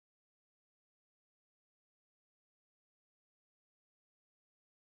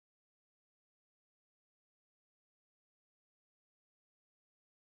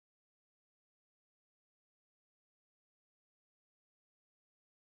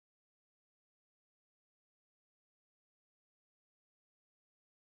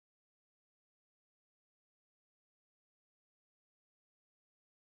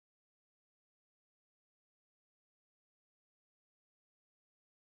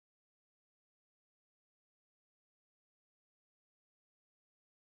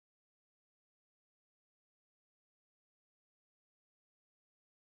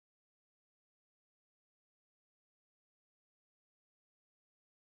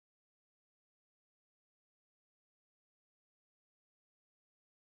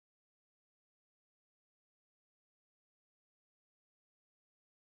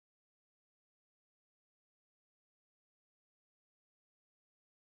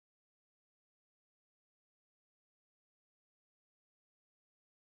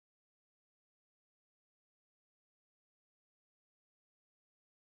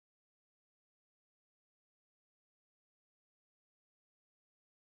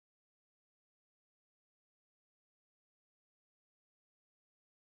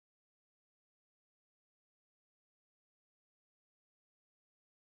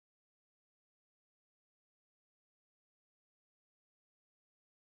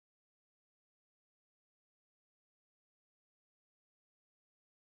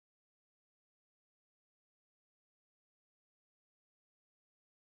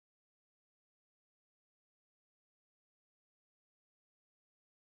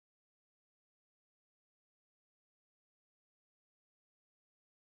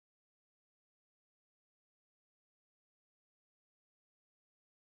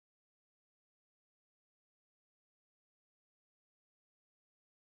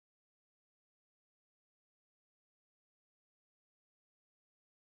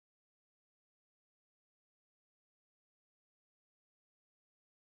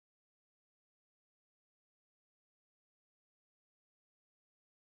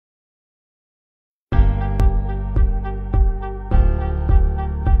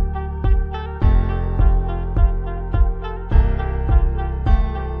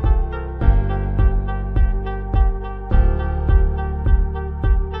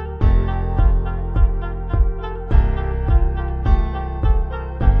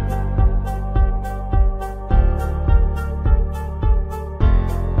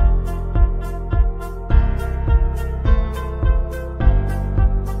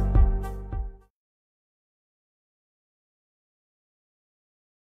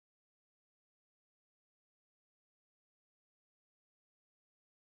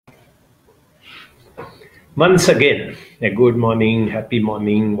Once again, a good morning, happy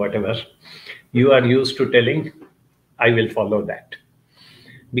morning, whatever you are used to telling, I will follow that.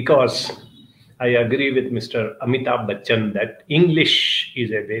 Because I agree with Mr. Amitabh Bachchan that English is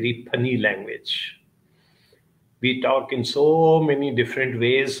a very funny language. We talk in so many different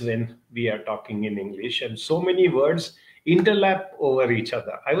ways when we are talking in English, and so many words interlap over each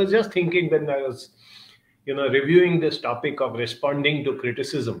other. I was just thinking when I was, reviewing this topic of responding to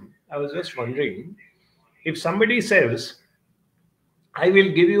criticism, I was just wondering if somebody says, I will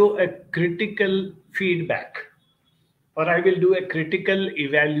give you a critical feedback or I will do a critical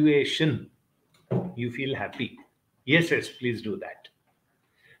evaluation, you feel happy. Yes, yes, please do that.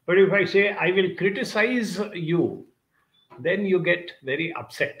 But if I say, I will criticize you, then you get very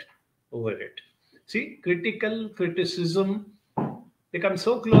upset over it. See, critical criticism becomes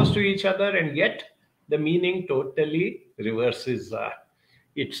so close to each other, and yet the meaning totally reverses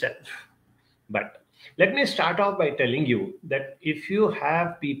itself. But let me start off by telling you that if you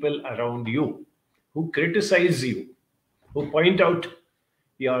have people around you who criticize you, who point out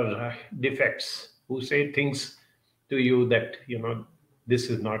your defects, who say things to you that,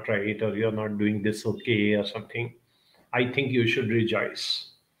 this is not right or you're not doing this okay or something, I think you should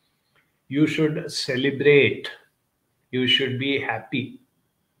rejoice. You should celebrate. You should be happy.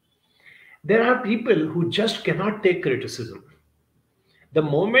 There are people who just cannot take criticism. The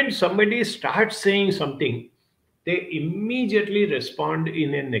moment somebody starts saying something, they immediately respond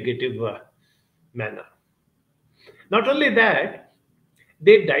in a negative manner. Not only that,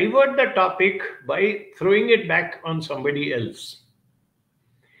 they divert the topic by throwing it back on somebody else.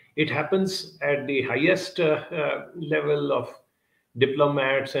 It happens at the highest level of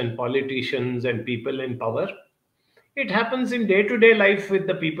diplomats and politicians and people in power. It happens in day to day life with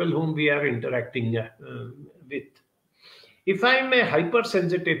the people whom we are interacting with. If I'm a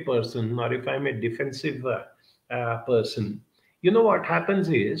hypersensitive person or if I'm a defensive person, you know what happens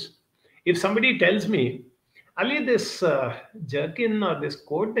is, if somebody tells me, Ali, this jerkin or this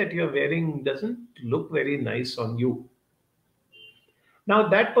coat that you're wearing doesn't look very nice on you. Now,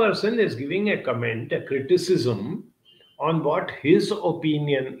 that person is giving a comment, a criticism on what his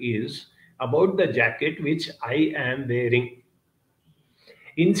opinion is about the jacket which I am wearing.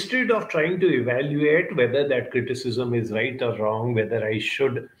 Instead of trying to evaluate whether that criticism is right or wrong, whether I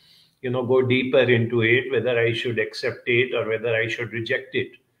should, go deeper into it, whether I should accept it or whether I should reject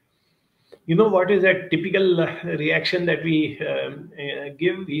it. You know what is that typical reaction that we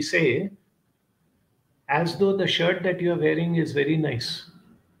give? We say, as though the shirt that you're wearing is very nice.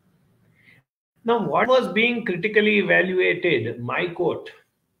 Now, what was being critically evaluated? My coat,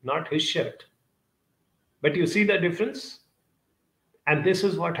 not his shirt. But you see the difference? And this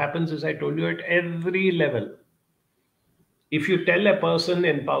is what happens, as I told you, at every level. If you tell a person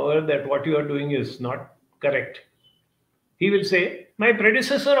in power that what you are doing is not correct, he will say, my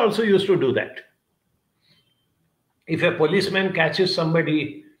predecessor also used to do that. If a policeman catches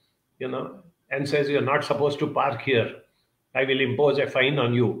somebody, and says, you're not supposed to park here, I will impose a fine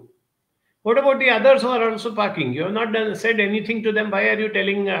on you. What about the others who are also parking? You have not said anything to them. Why are you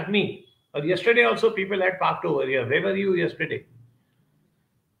telling me? Or yesterday also people had parked over here. Where were you yesterday?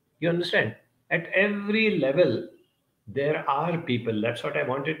 You understand? At every level, there are people. That's what I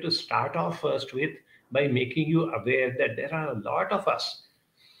wanted to start off first with, by making you aware that there are a lot of us,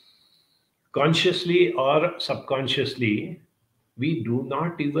 consciously or subconsciously, we do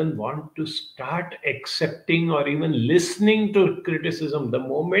not even want to start accepting or even listening to criticism. The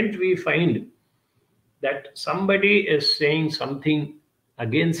moment we find that somebody is saying something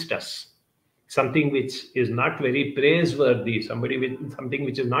against us, something which is not very praiseworthy, somebody with something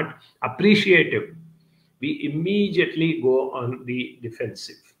which is not appreciative, we immediately go on the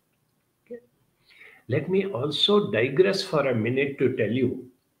defensive. Okay. Let me also digress for a minute to tell you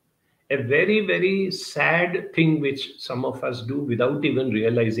a very, very sad thing which some of us do without even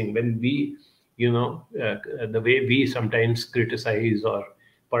realizing, when we, the way we sometimes criticize or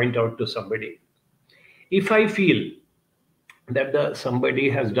point out to somebody. If I feel that somebody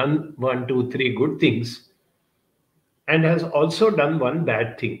has done 1, 2, 3 good things and has also done one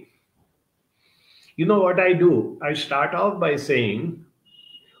bad thing, you know what I do? I start off by saying,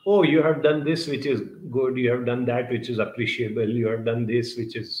 oh, you have done this which is good, you have done that which is appreciable, you have done this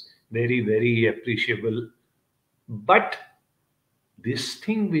which is very, very appreciable. But this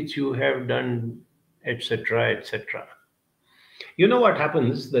thing which you have done, etc., etc. You know what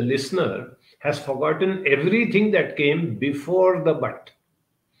happens? The listener has forgotten everything that came before the but.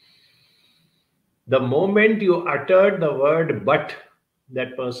 The moment you uttered the word but,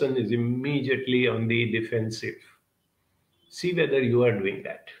 that person is immediately on the defensive. See whether you are doing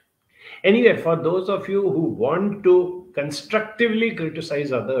that. Anyway, for those of you who want to constructively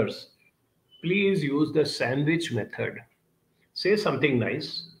criticize others, please use the sandwich method. Say something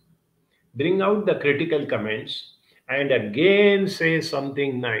nice, bring out the critical comments, and again say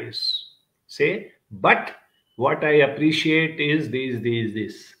something nice. Say, but what I appreciate is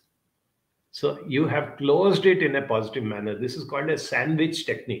this. So you have closed it in a positive manner. This is called a sandwich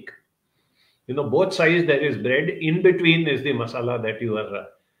technique. Both sides there is bread, in between is the masala that you are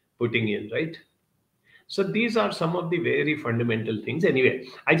putting in, right? So these are some of the very fundamental things. Anyway,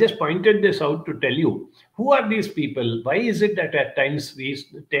 I just pointed this out to tell you who are these people. Why is it that at times we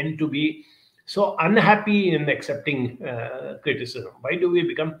tend to be so unhappy in accepting criticism? Why do we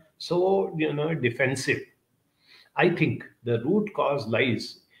become so defensive? I think the root cause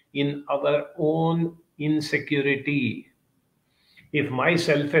lies in our own insecurity. If my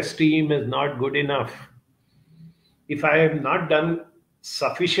self-esteem is not good enough, if I have not done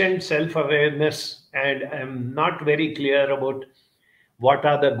sufficient self-awareness and I am not very clear about what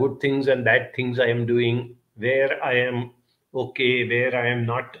are the good things and bad things I am doing, where I am okay, where I am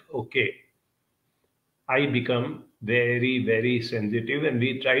not okay, I become very, very sensitive, and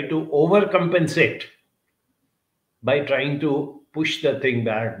we try to overcompensate by trying to push the thing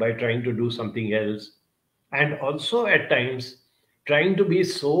back, by trying to do something else, and also at times trying to be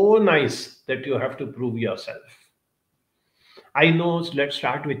so nice that you have to prove yourself. I know, let's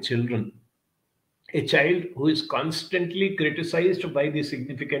start with children. A child who is constantly criticized by the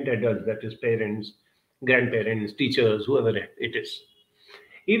significant adults, that is, parents, grandparents, teachers, whoever it is.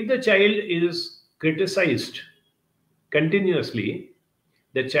 If the child is criticized continuously,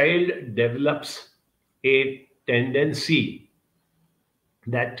 the child develops a tendency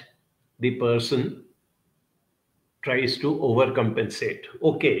that the person tries to overcompensate.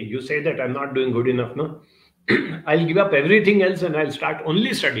 Okay, you say that I'm not doing good enough, no? I'll give up everything else and I'll start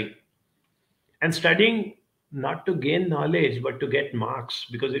only studying. And studying not to gain knowledge, but to get marks,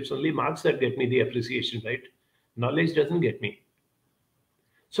 because it's only marks that get me the appreciation, right? Knowledge doesn't get me.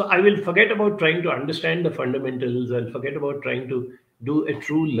 So I will forget about trying to understand the fundamentals. I'll forget about trying to do a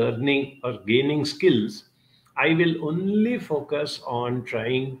true learning or gaining skills. I will only focus on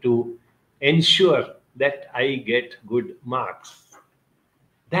trying to ensure that I get good marks.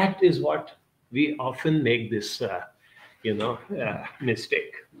 That is what we often make this,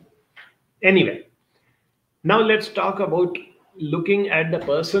 mistake. Anyway, now let's talk about looking at the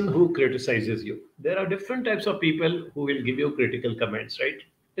person who criticizes you. There are different types of people who will give you critical comments, right?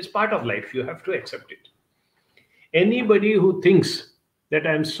 It's part of life. You have to accept it. Anybody who thinks that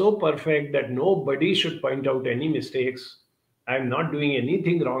I'm so perfect that nobody should point out any mistakes, I'm not doing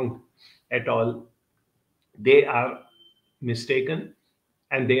anything wrong at all, they are mistaken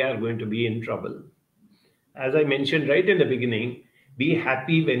and they are going to be in trouble. As I mentioned right in the beginning, be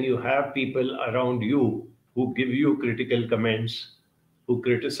happy when you have people around you who give you critical comments, who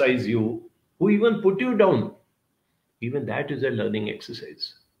criticize you, who even put you down. Even that is a learning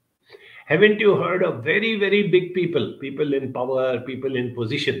exercise. Haven't you heard of very, very big people, people in power, people in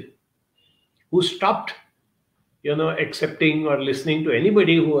position, who stopped, accepting or listening to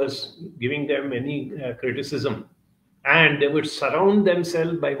anybody who was giving them any criticism, and they would surround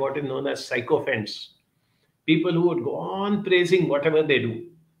themselves by what is known as sycophants, people who would go on praising whatever they do,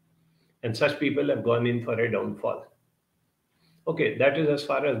 and such people have gone in for a downfall. Okay, that is as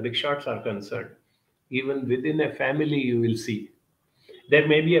far as big shots are concerned. Even within a family, you will see there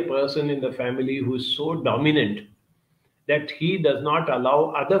may be a person in the family who is so dominant that he does not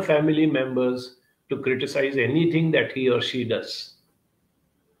allow other family members to criticize anything that he or she does.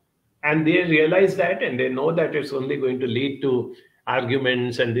 And they realize that, and they know that it's only going to lead to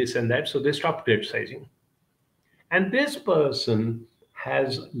arguments and this and that, so they stop criticizing. And this person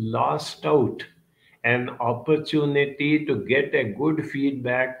has lost out an opportunity to get a good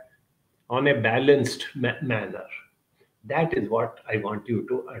feedback on a balanced manner. That is what I want you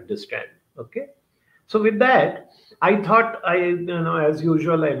to understand. Okay. So with that, I thought as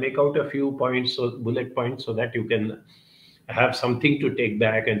usual, I make out a few points, so bullet points, so that you can have something to take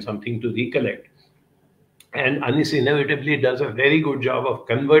back and something to recollect. And Anis inevitably does a very good job of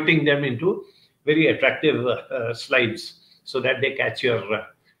converting them into very attractive slides so that they catch your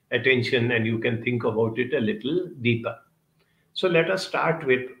attention and you can think about it a little deeper. So let us start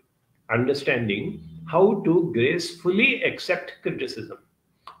with understanding how to gracefully accept criticism.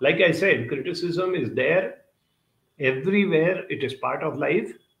 Like I said, criticism is there everywhere. It is part of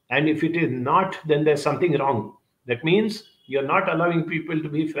life. And if it is not, then there's something wrong. That means you're not allowing people to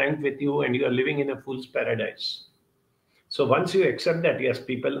be frank with you and you're living in a fool's paradise. So once you accept that, yes,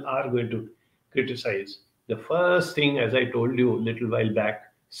 people are going to criticize, the first thing, as I told you a little while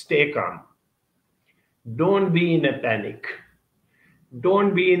back, Stay calm. Don't be in a panic.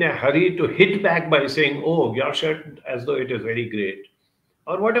 Don't be in a hurry to hit back by saying, oh, your shirt, as though it is very great,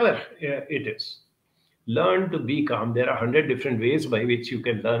 or whatever it is. Learn to be calm. There are 100 different ways by which you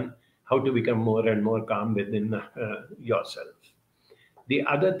can learn how to become more and more calm within yourself. The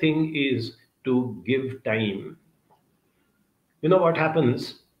other thing is to give time. You know what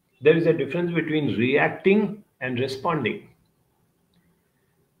happens? There is a difference between reacting and responding.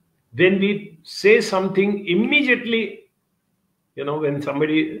 When we say something immediately, when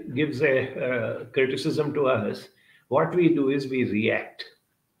somebody gives a criticism to us, what we do is we react,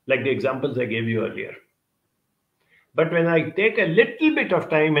 like the examples I gave you earlier. But when I take a little bit of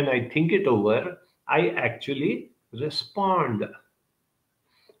time and I think it over, I actually respond.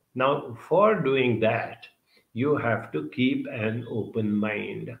 Now, for doing that, you have to keep an open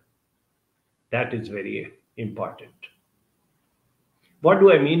mind. That is very important. What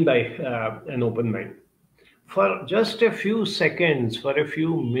do I mean by an open mind? For just a few seconds, for a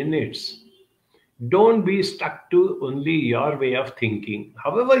few minutes, don't be stuck to only your way of thinking,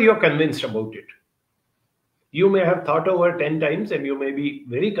 however you're convinced about it. You may have thought over 10 times and you may be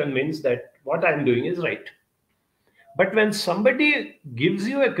very convinced that what I'm doing is right. But when somebody gives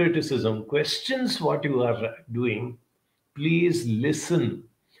you a criticism, questions what you are doing, please listen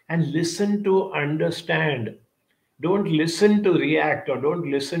and listen to understand. Don't listen to react or don't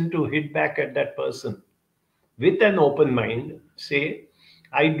listen to hit back at that person. With an open mind, say,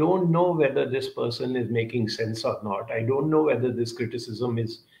 I don't know whether this person is making sense or not. I don't know whether this criticism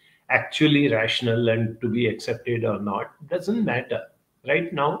is actually rational and to be accepted or not. Doesn't matter.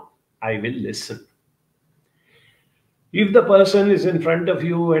 Right now, I will listen. If the person is in front of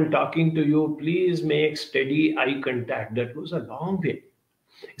you and talking to you, please make steady eye contact. That goes a long way.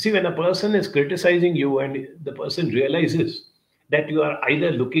 See, when a person is criticizing you and the person realizes that you are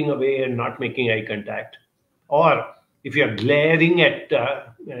either looking away and not making eye contact, or if you are glaring at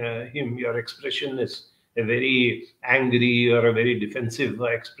him, your expression is a very angry or a very defensive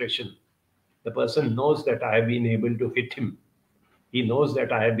expression. The person knows that I have been able to hit him. He knows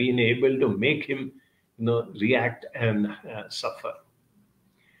that I have been able to make him, react and suffer.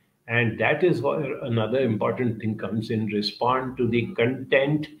 And that is where another important thing comes in. Respond to the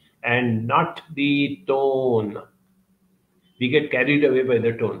content and not the tone. We get carried away by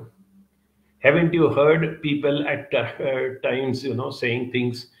the tone. Haven't you heard people at times, saying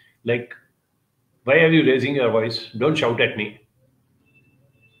things like, why are you raising your voice? Don't shout at me.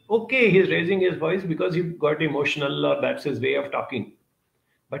 Okay, he's raising his voice because he got emotional or that's his way of talking.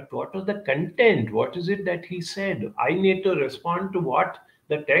 But what was the content? What is it that he said? I need to respond to what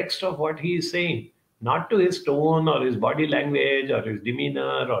the text of what he is saying, not to his tone or his body language or his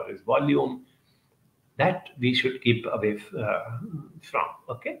demeanor or his volume. That we should keep away from.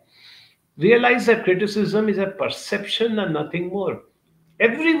 Okay. Realize that criticism is a perception and nothing more.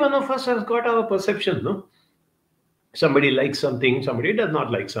 Every one of us has got our perception, no? Somebody likes something, somebody does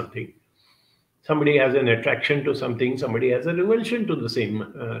not like something. Somebody has an attraction to something, somebody has a revulsion to the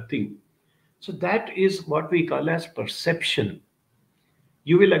same thing. So that is what we call as perception.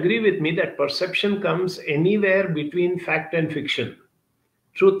 You will agree with me that perception comes anywhere between fact and fiction,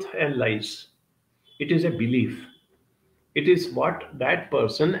 truth and lies. It is a belief. It is what that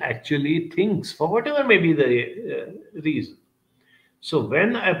person actually thinks, for whatever may be the reason. So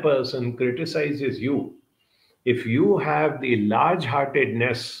when a person criticizes you, if you have the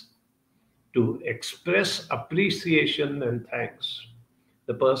large-heartedness to express appreciation and thanks,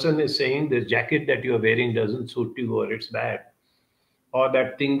 the person is saying this jacket that you're wearing doesn't suit you or it's bad, or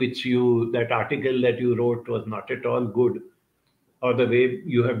that thing that article that you wrote was not at all good, or the way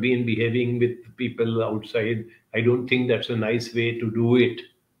you have been behaving with people outside, I don't think that's a nice way to do it.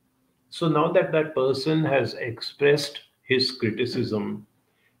 So now that that person has expressed his criticism,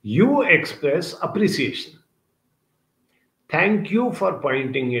 you express appreciation. Thank you for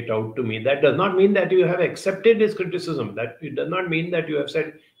pointing it out to me. That does not mean that you have accepted his criticism. That it does not mean that you have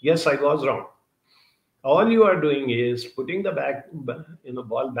said, yes, I was wrong. All you are doing is putting the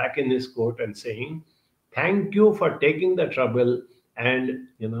ball back in his court and saying, thank you for taking the trouble and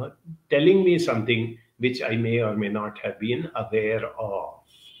telling me something which I may or may not have been aware of.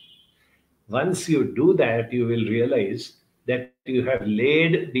 Once you do that, you will realize that you have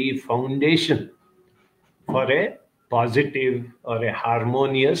laid the foundation for a positive or a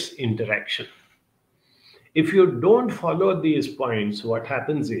harmonious interaction. If you don't follow these points, what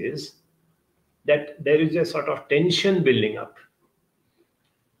happens is that there is a sort of tension building up.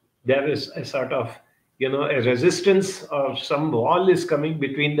 There is a sort of, a resistance or some wall is coming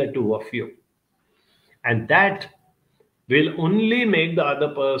between the two of you. And that will only make the other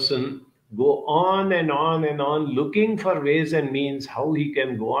person go on and on and on looking for ways and means how he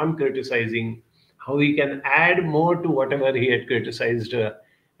can go on criticizing, how he can add more to whatever he had criticized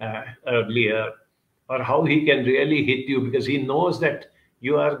earlier, or how he can really hit you because he knows that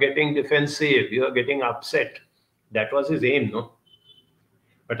you are getting defensive, you are getting upset. That was his aim, no?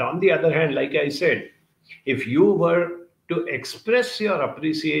 But on the other hand, like I said, if you were to express your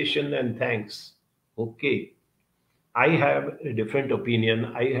appreciation and thanks, okay, I have a different opinion.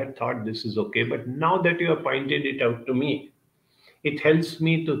 I had thought this is okay, but now that you have pointed it out to me, it helps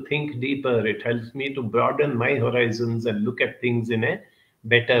me to think deeper. It helps me to broaden my horizons and look at things in a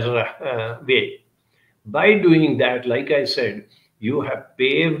better way. By doing that, like I said, you have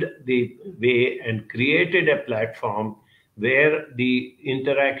paved the way and created a platform where the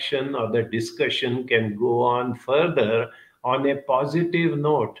interaction or the discussion can go on further on a positive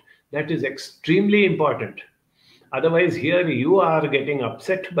note. That is extremely important. Otherwise, here you are getting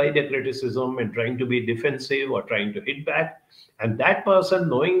upset by the criticism and trying to be defensive or trying to hit back. And that person,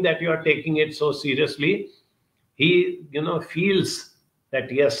 knowing that you are taking it so seriously, he feels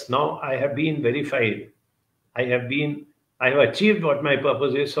that yes, now I have been verified. I have achieved what my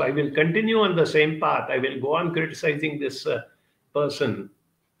purpose is, so I will continue on the same path. I will go on criticizing this person.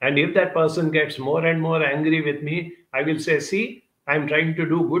 And if that person gets more and more angry with me, I will say, see, I'm trying to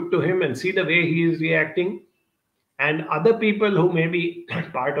do good to him and see the way he is reacting. And other people who may be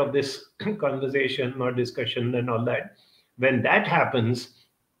part of this conversation or discussion and all that, when that happens,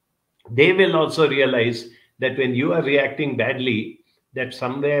 they will also realize that when you are reacting badly, that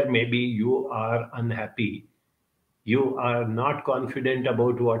somewhere maybe you are unhappy, you are not confident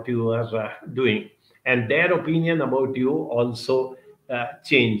about what you are doing, and their opinion about you also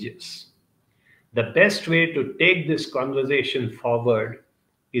changes. The best way to take this conversation forward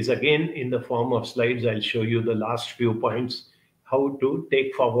is again in the form of slides. I'll show you the last few points, how to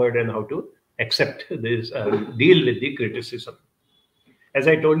take forward and how to accept this, deal with the criticism. As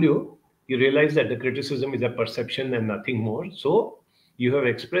I told you, you realize that the criticism is a perception and nothing more. So you have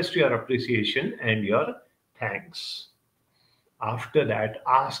expressed your appreciation and your thanks. After that,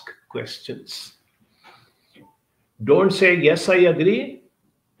 ask questions. Don't say, yes, I agree.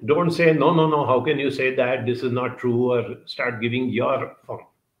 Don't say, no, no, no, how can you say that? This is not true, or start giving your form.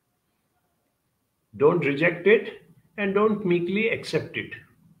 Don't reject it and don't meekly accept it.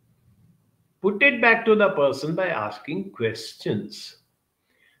 Put it back to the person by asking questions.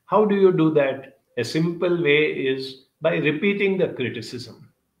 How do you do that? A simple way is by repeating the criticism.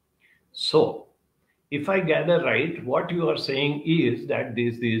 So, if I gather right, what you are saying is that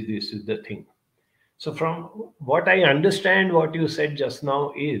this is the thing. So, from what I understand, what you said just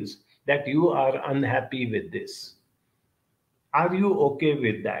now is that you are unhappy with this. Are you okay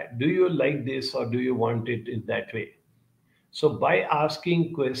with that? Do you like this or do you want it in that way? So, by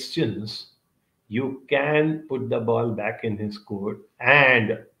asking questions, you can put the ball back in his court.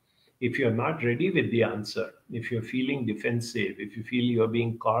 And if you're not ready with the answer, if you're feeling defensive, if you feel you're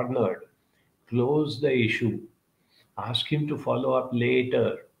being cornered, close the issue. Ask him to follow up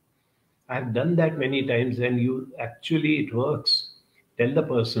later. I've done that many times and it works. Tell the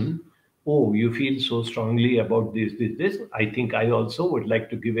person, oh, you feel so strongly about this. I think I also would like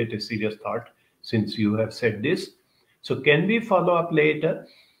to give it a serious thought since you have said this. So can we follow up later?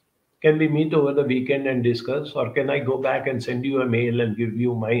 Can we meet over the weekend and discuss? Or can I go back and send you a mail and give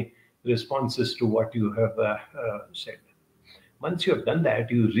you my responses to what you have said? Once you have done that,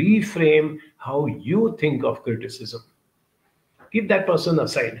 you reframe how you think of criticism. Keep that person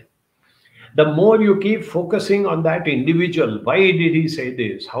aside. The more you keep focusing on that individual, why did he say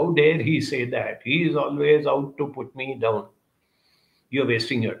this? How dare he say that? He is always out to put me down. You're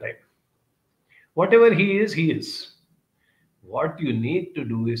wasting your time. Whatever he is, he is. What you need to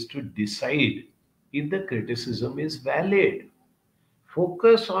do is to decide if the criticism is valid.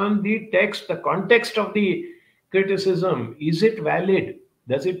 Focus on the text, the context of the criticism. Is it valid?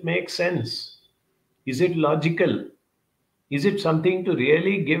 Does it make sense? Is it logical? Is it something to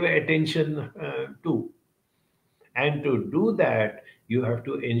really give attention to? And to do that, you have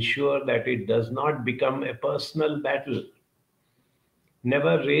to ensure that it does not become a personal battle.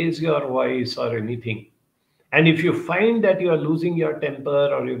 Never raise your voice or anything. And if you find that you are losing your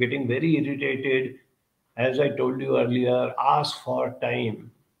temper or you're getting very irritated, as I told you earlier, ask for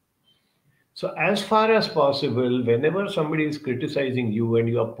time. So, as far as possible, whenever somebody is criticizing you and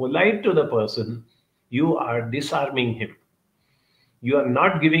you are polite to the person, you are disarming him. You are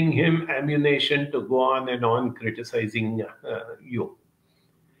not giving him ammunition to go on and on criticizing you.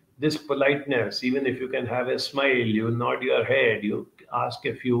 This politeness, even if you can have a smile, you nod your head, you ask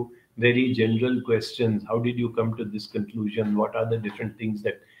a few very general questions. How did you come to this conclusion? What are the different things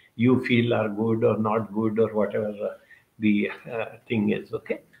that you feel are good or not good, or whatever the thing is?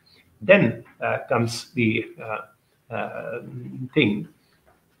 Okay. Then comes the thing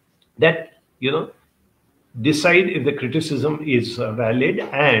that, decide if the criticism is valid,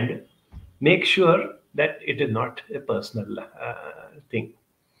 and make sure that it is not a personal thing.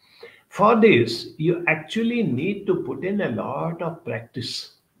 For this, you actually need to put in a lot of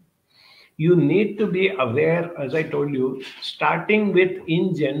practice. You need to be aware, as I told you, starting with,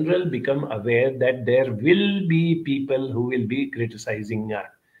 in general, become aware that there will be people who will be criticizing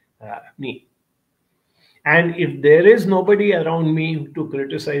me. And if there is nobody around me to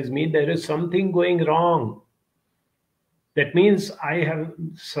criticize me, there is something going wrong. That means I have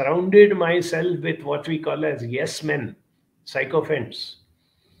surrounded myself with what we call as yes men, sycophants.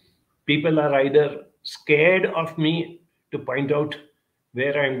 People are either scared of me to point out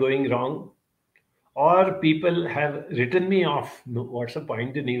where I'm going wrong, or people have written me off. No, what's the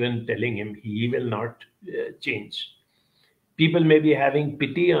point in even telling him? He will not change. People may be having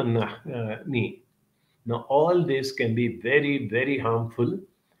pity on me. Now, all this can be very, very harmful,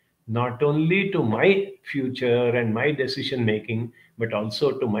 not only to my future and my decision making, but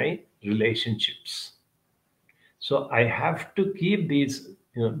also to my relationships. So I have to keep these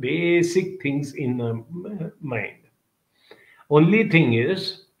basic things in mind. Only thing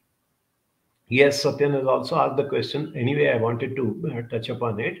is, yes, Satyan has also asked the question. Anyway, I wanted to touch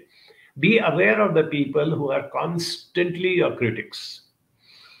upon it. Be aware of the people who are constantly your critics.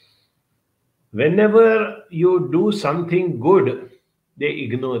 Whenever you do something good, they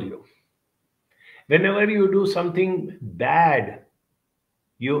ignore you. Whenever you do something bad,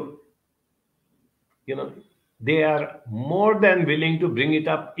 they are more than willing to bring it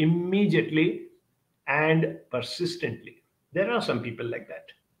up immediately and persistently. There are some people like that.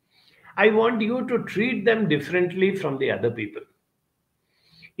 I want you to treat them differently from the other people.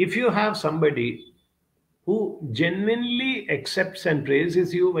 If you have somebody who genuinely accepts and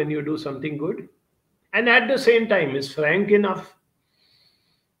praises you when you do something good, and at the same time is frank enough,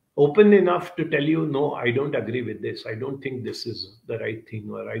 open enough to tell you, no, I don't agree with this, I don't think this is the right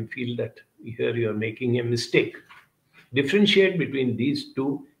thing, or I feel that here you're making a mistake. Differentiate between these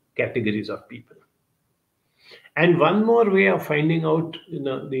two categories of people. And one more way of finding out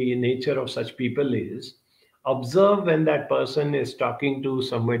the nature of such people is, observe when that person is talking to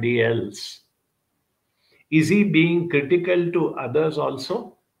somebody else. Is he being critical to others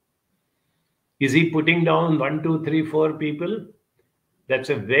also? Is he putting down 1, 2, 3, 4 people? That's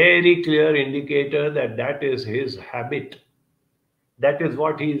a very clear indicator that that is his habit. That is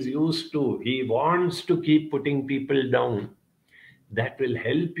what he is used to. He wants to keep putting people down. That will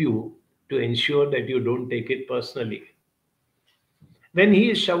help you to ensure that you don't take it personally. When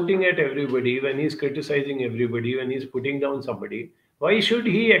he is shouting at everybody, when he is criticizing everybody, when he is putting down somebody, why should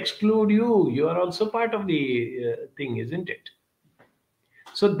he exclude you? You are also part of the thing, isn't it?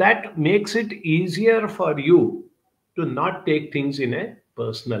 So that makes it easier for you to not take things in a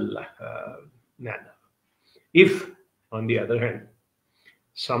personal manner. If, on the other hand,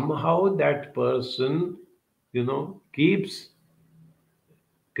 somehow that person, keeps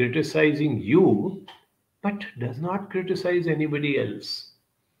criticizing you, but does not criticize anybody else,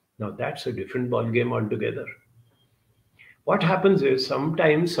 now that's a different ballgame altogether. What happens is,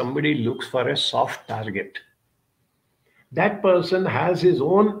 sometimes somebody looks for a soft target. That person has his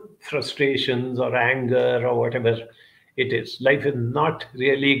own frustrations or anger or whatever it is. Life is not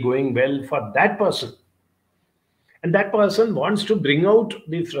really going well for that person. And that person wants to bring out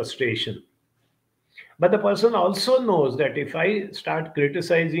the frustration. But the person also knows that if I start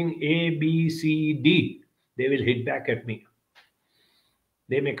criticizing A, B, C, D, they will hit back at me.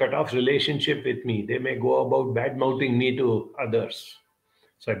 They may cut off relationship with me. They may go about bad-mouthing me to others.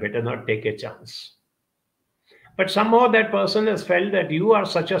 So I better not take a chance. But somehow that person has felt that you are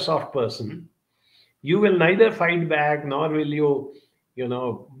such a soft person. You will neither fight back, nor will you,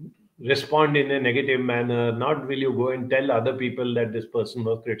 respond in a negative manner, nor will you go and tell other people that this person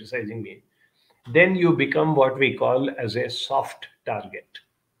was criticizing me. Then you become what we call as a soft target.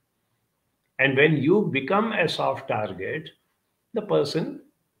 And when you become a soft target, the person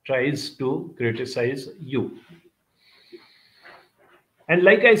tries to criticize you. And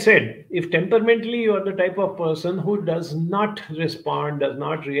like I said, if temperamentally you are the type of person who does not respond, does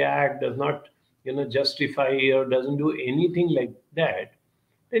not react, does not justify, or doesn't do anything like that,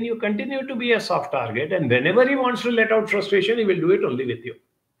 then you continue to be a soft target. And whenever he wants to let out frustration, he will do it only with you.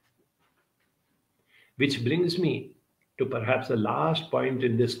 Which brings me to perhaps the last point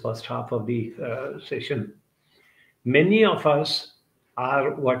in this first half of the session. Many of us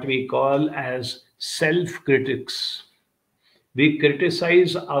are what we call as self-critics. We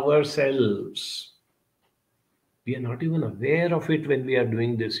criticize ourselves. We are not even aware of it when we are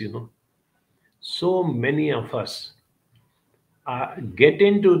doing this. So many of us get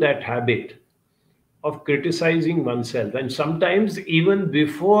into that habit of criticizing oneself, and sometimes even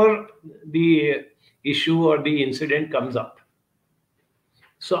before the issue or the incident comes up.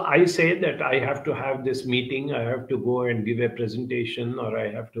 So I say that I have to have this meeting, I have to go and give a presentation, or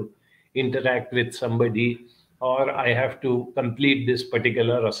I have to interact with somebody, or I have to complete this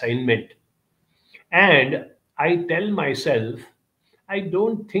particular assignment. And I tell myself, I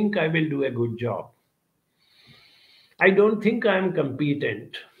don't think I will do a good job. I don't think I am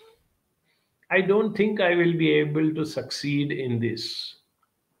competent. I don't think I will be able to succeed in this.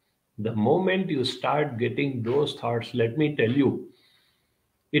 The moment you start getting those thoughts, let me tell you,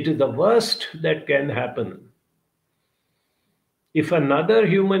 it is the worst that can happen. If another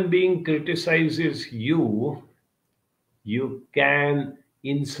human being criticizes you, you can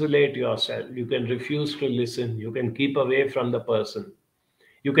insulate yourself. You can refuse to listen. You can keep away from the person.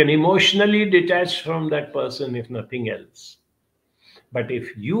 You can emotionally detach from that person, if nothing else. But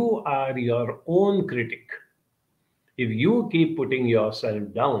if you are your own critic, if you keep putting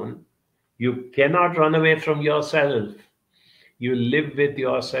yourself down, you cannot run away from yourself. You live with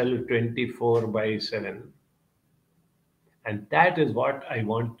yourself 24 by 7. And that is what I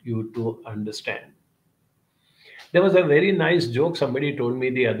want you to understand. There was a very nice joke somebody told me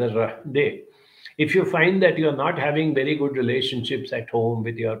the other day. If you find that you're not having very good relationships at home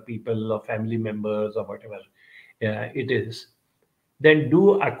with your people or family members or whatever it is, then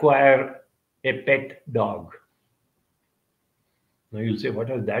do acquire a pet dog. Now you'll say, what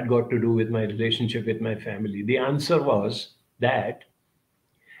has that got to do with my relationship with my family? The answer was that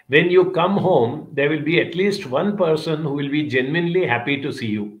when you come home, there will be at least one person who will be genuinely happy to see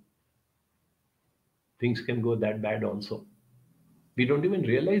you. Things can go that bad also. We don't even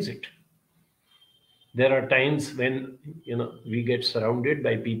realize it. There are times when we get surrounded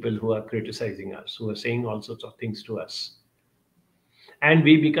by people who are criticizing us, who are saying all sorts of things to us. And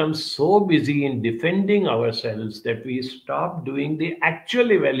we become so busy in defending ourselves that we stop doing the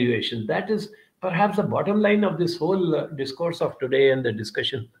actual evaluation. That is perhaps the bottom line of this whole discourse of today and the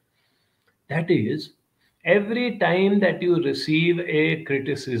discussion. That is, every time that you receive a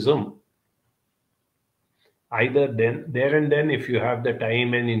criticism, either then, there and then, if you have the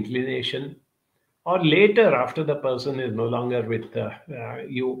time and inclination, or later after the person is no longer with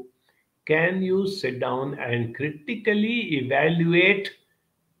you, can you sit down and critically evaluate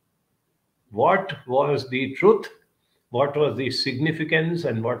what was the truth, what was the significance,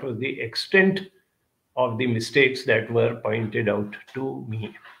 and what was the extent of the mistakes that were pointed out to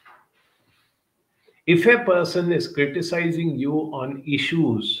me? If a person is criticizing you on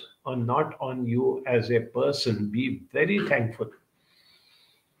issues or not on you as a person, be very thankful.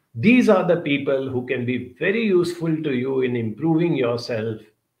 These are the people who can be very useful to you in improving yourself,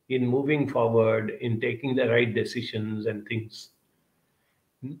 in moving forward, in taking the right decisions and things.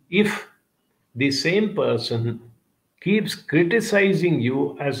 If the same person keeps criticizing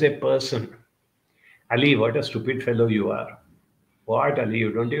you as a person, Ali, what a stupid fellow you are. What, Ali,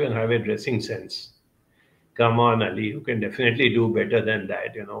 you don't even have a dressing sense. Come on, Ali, you can definitely do better than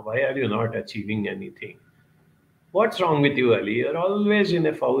that. Why are you not achieving anything? What's wrong with you, Ali? You're always in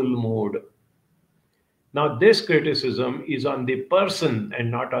a foul mood. Now, this criticism is on the person and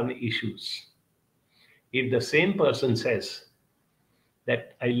not on the issues. If the same person says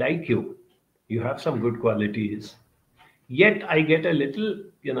that I like you, you have some good qualities, yet I get a little,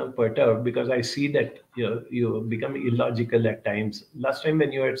 perturbed because I see that you become illogical at times. Last time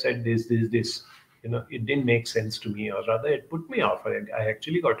when you had said this, it didn't make sense to me, or rather, it put me off. I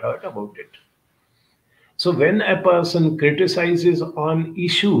actually got hurt about it. So when a person criticizes on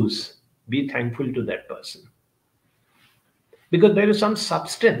issues, be thankful to that person. Because there is some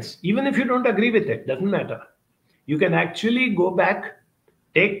substance. Even if you don't agree with it, doesn't matter. You can actually go back,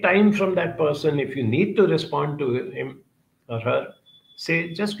 take time from that person. If you need to respond to him or her,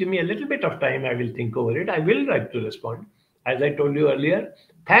 say, just give me a little bit of time, I will think over it. I will like to respond. As I told you earlier,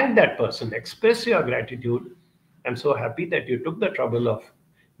 thank that person, express your gratitude. I'm so happy that you took the trouble of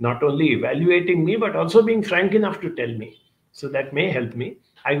not only evaluating me, but also being frank enough to tell me. So that may help me.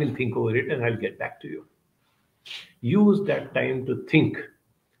 I will think over it and I'll get back to you. Use that time to think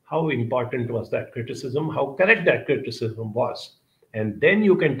how important was that criticism, how correct that criticism was. And then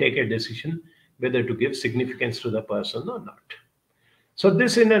you can take a decision whether to give significance to the person or not. So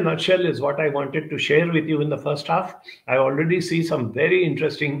this in a nutshell is what I wanted to share with you in the first half. I already see some very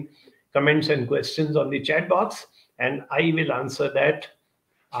interesting comments and questions on the chat box. and I will answer that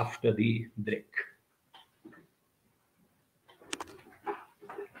after the break.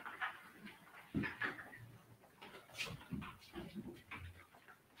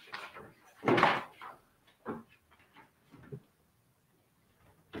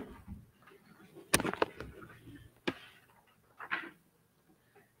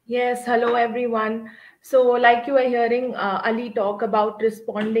 Yes, hello everyone. So, like you are hearing Ali talk about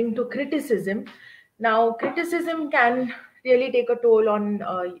responding to criticism. Now, criticism can really take a toll on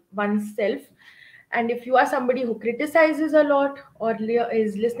oneself. And if you are somebody who criticizes a lot or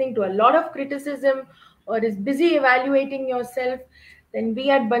is listening to a lot of criticism or is busy evaluating yourself, then we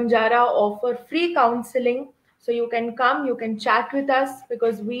at Banjara offer free counseling. So, you can come, you can chat with us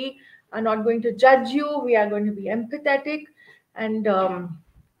because we are not going to judge you, we are going to be empathetic and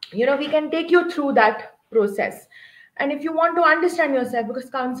we can take you through that process. And if you want to understand yourself, because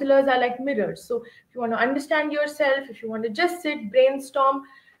counselors are like mirrors, so if you want to understand yourself, if you want to just sit brainstorm,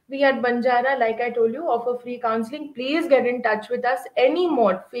 we at Banjara, like I told you, offer free counseling. Please get in touch with us any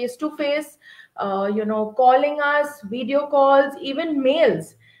mode, face to face, calling us, video calls, even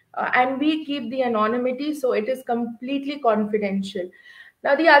mails, and we keep the anonymity, so it is completely confidential.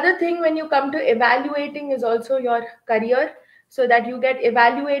 Now, the other thing when you come to evaluating is also your career, so that you get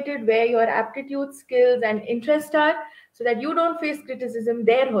evaluated where your aptitude, skills, and interests are, so that you don't face criticism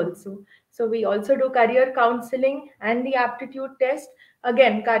there also. So, we also do career counseling and the aptitude test.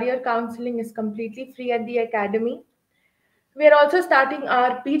 Again, career counseling is completely free at the academy. We are also starting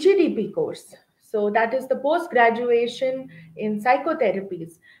our PGDP course. So that is the post graduation in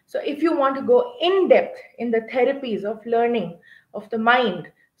psychotherapies. So if you want to go in depth in the therapies of learning of the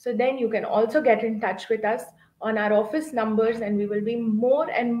mind, so then you can also get in touch with us on our office numbers, and we will be more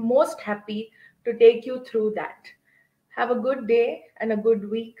and most happy to take you through that. Have a good day and a good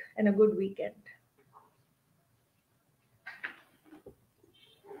week and a good weekend.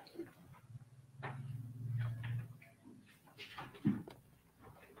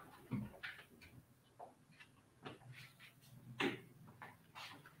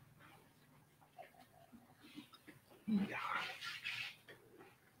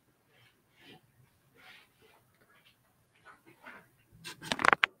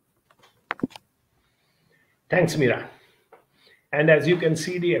 Thanks, Mira. And as you can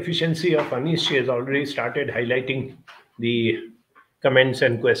see, the efficiency of Anish, she has already started highlighting the comments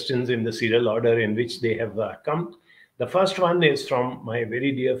and questions in the serial order in which they have come. The first one is from my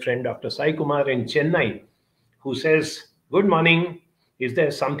very dear friend, Dr. Sai Kumar in Chennai, who says, "Good morning. Is there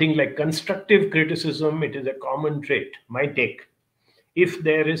something like constructive criticism? It is a common trait. My take. If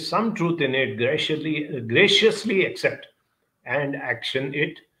there is some truth in it, graciously accept and action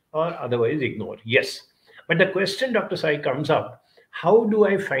it, or otherwise ignore." Yes. But the question, Dr. Sai, comes up, how do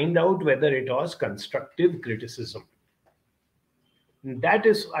I find out whether it was constructive criticism? That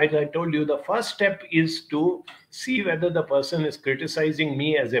is, as I told you, the first step is to see whether the person is criticizing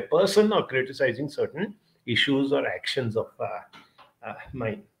me as a person or criticizing certain issues or actions of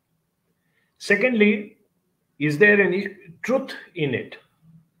mine. Secondly, is there any truth in it?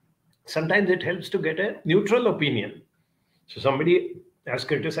 Sometimes it helps to get a neutral opinion. So somebody has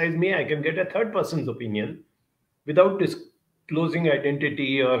criticized me, I can get a third person's opinion without disclosing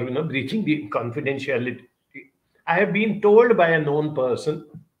identity or breaching the confidentiality. I have been told by a known person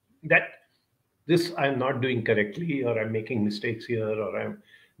that this I'm not doing correctly, or I'm making mistakes here, or I'm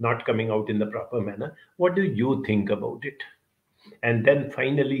not coming out in the proper manner. What do you think about it? And then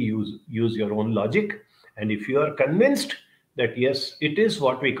finally use your own logic. And if you are convinced that yes, it is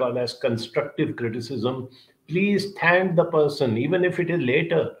what we call as constructive criticism, please thank the person, even if it is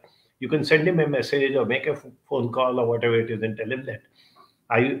later. You can send him a message or make a phone call or whatever it is and tell him that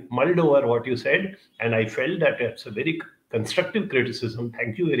I mulled over what you said and I felt that it's a very constructive criticism.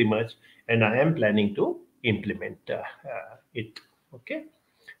 Thank you very much. And I am planning to implement it. Okay.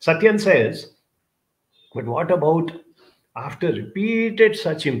 Satyan says, but what about after repeated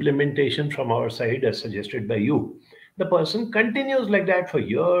such implementation from our side as suggested by you? The person continues like that for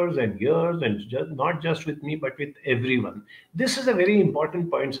years and years, and not just with me, but with everyone. This is a very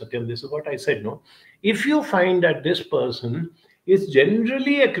important point, Satyam. This is what I said. No, if you find that this person is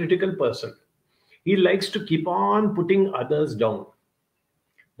generally a critical person, he likes to keep on putting others down.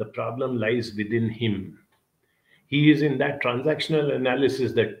 The problem lies within him. He is in that transactional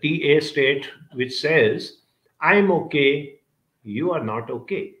analysis, the TA state, which says, I'm okay, you are not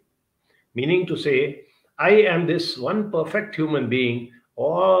okay. Meaning to say, I am this one perfect human being,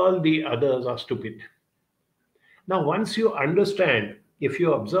 all the others are stupid. Now, once you understand, if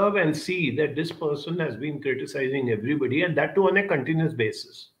you observe and see that this person has been criticizing everybody, and that too on a continuous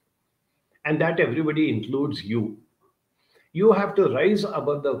basis, and that everybody includes you, You have to rise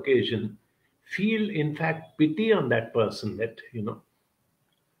above the occasion, feel, in fact, pity on that person that,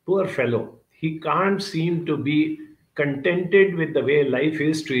 poor fellow, he can't seem to be contented with the way life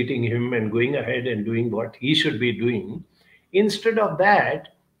is treating him and going ahead and doing what he should be doing. Instead of that,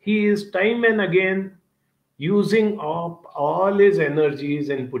 he is time and again using up all his energies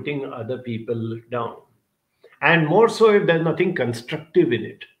and putting other people down. And more so if there's nothing constructive in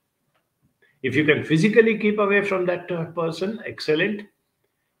it. If you can physically keep away from that person, excellent.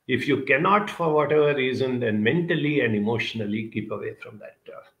 If you cannot, for whatever reason, then mentally and emotionally keep away from that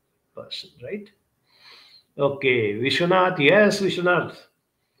person, right? Okay, Vishwanath, yes, Vishwanath,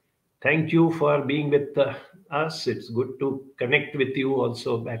 thank you for being with us. It's good to connect with you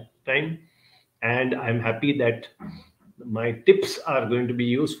also back time. And I'm happy that my tips are going to be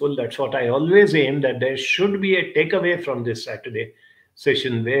useful. That's what I always aim, that there should be a takeaway from this Saturday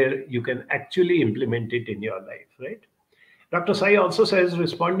session where you can actually implement it in your life, right? Dr. Sai also says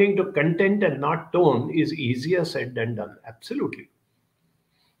responding to content and not tone is easier said than done. Absolutely.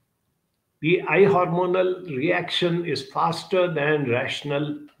 The eye hormonal reaction is faster than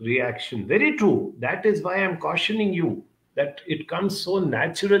rational reaction. Very true. That is why I'm cautioning you that it comes so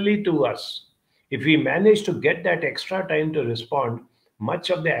naturally to us. If we manage to get that extra time to respond, much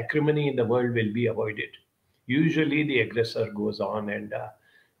of the acrimony in the world will be avoided. Usually the aggressor goes on and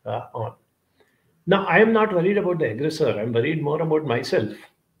on. Now, I am not worried about the aggressor. I'm worried more about myself.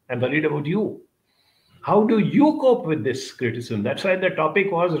 I'm worried about you. How do you cope with this criticism? That's why the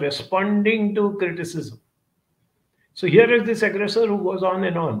topic was responding to criticism. So here is this aggressor who goes on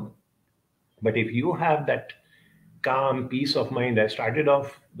and on. But if you have that calm peace of mind, I started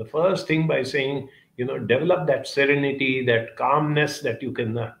off the first thing by saying, develop that serenity, that calmness that you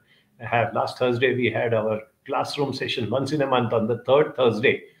can have. Last Thursday, we had our classroom session once in a month on the third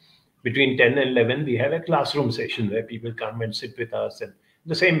Thursday. Between 10 and 11, we have a classroom session where people come and sit with us. And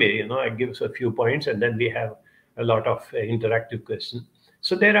the same way, I give us a few points and then we have a lot of interactive questions.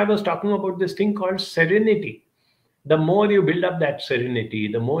 So there I was talking about this thing called serenity. The more you build up that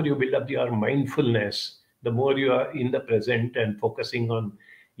serenity, the more you build up your mindfulness, the more you are in the present and focusing on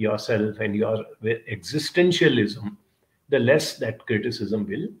yourself and your existentialism, the less that criticism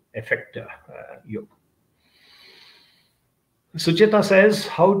will affect you. Suchita says,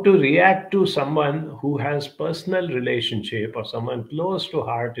 how to react to someone who has personal relationship or someone close to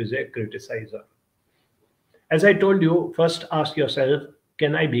heart is a criticizer. As I told you, first ask yourself,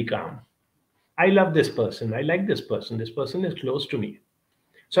 can I be calm? I love this person. I like this person. This person is close to me.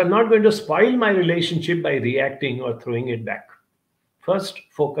 So I'm not going to spoil my relationship by reacting or throwing it back. First,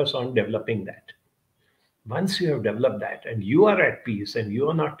 focus on developing that. Once you have developed that and you are at peace and you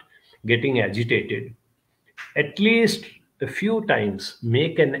are not getting agitated, at least a few times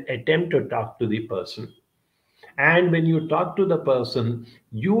make an attempt to talk to the person. And when you talk to the person,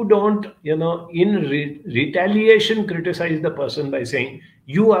 you don't, in retaliation, criticize the person by saying,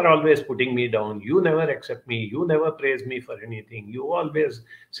 you are always putting me down. You never accept me. You never praise me for anything. You always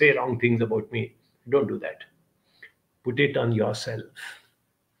say wrong things about me. Don't do that. Put it on yourself.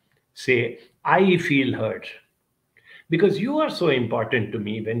 Say, I feel hurt. Because you are so important to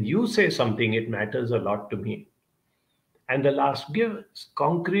me. When you say something, it matters a lot to me. And the last, give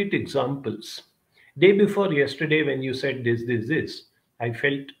concrete examples. Day before yesterday, when you said this, I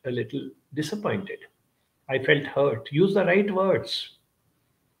felt a little disappointed. I felt hurt. Use the right words.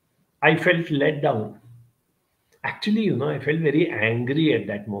 I felt let down. Actually, I felt very angry at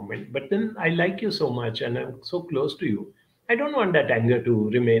that moment. But then I like you so much and I'm so close to you. I don't want that anger to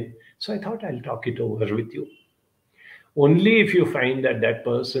remain. So I thought I'll talk it over with you. Only if you find that that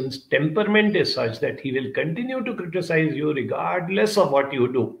person's temperament is such that he will continue to criticize you regardless of what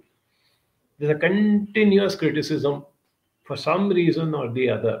you do. There's a continuous criticism for some reason or the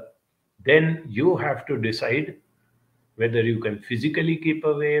other. Then you have to decide whether you can physically keep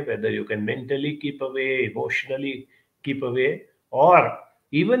away, whether you can mentally keep away, emotionally keep away, or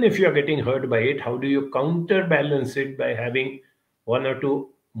even if you're getting hurt by it, how do you counterbalance it by having one or two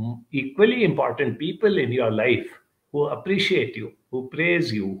equally important people in your life who appreciate you, who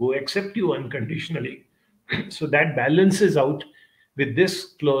praise you, who accept you unconditionally. So that balances out with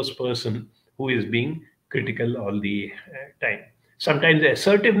this close person who is being critical all the time. Sometimes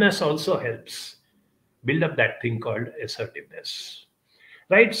assertiveness also helps. Build up that thing called assertiveness.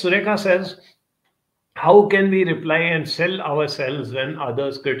 Right? Surekha says, how can we reply and sell ourselves when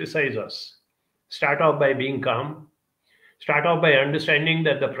others criticize us? Start off by being calm. Start off by understanding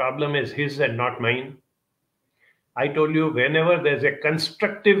that the problem is his and not mine. I told you, whenever there's a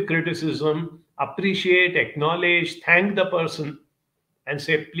constructive criticism, appreciate, acknowledge, thank the person and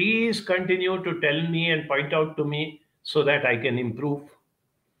say, please continue to tell me and point out to me so that I can improve.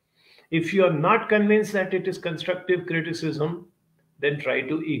 If you are not convinced that it is constructive criticism, then try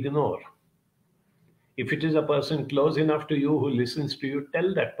to ignore. If it is a person close enough to you who listens to you,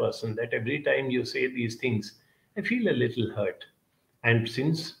 tell that person that every time you say these things, I feel a little hurt. And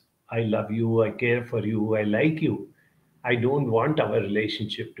since I love you, I care for you, I like you, I don't want our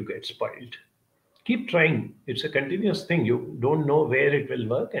relationship to get spoiled. Keep trying. It's a continuous thing. You don't know where it will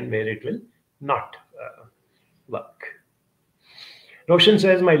work and where it will not work. Roshan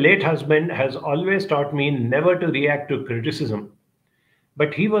says, my late husband has always taught me never to react to criticism.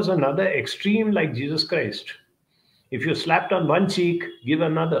 But he was another extreme like Jesus Christ. If you slapped on one cheek, give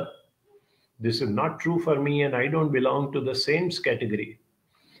another. This is not true for me, and I don't belong to the saints category.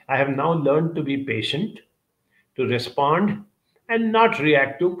 I have now learned to be patient, to respond, and not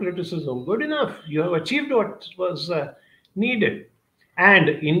react to criticism. Good enough. You have achieved what was needed. And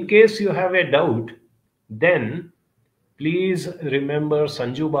in case you have a doubt, then please remember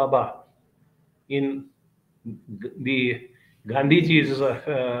Sanju Baba in the Gandhiji's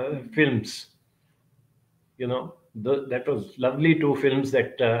films. You know, that was lovely two films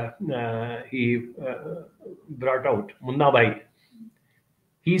that he brought out. Munna Bhai.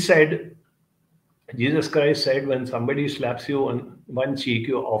 He said, Jesus Christ said, when somebody slaps you on one cheek,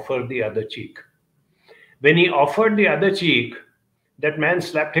 you offer the other cheek. When he offered the other cheek, that man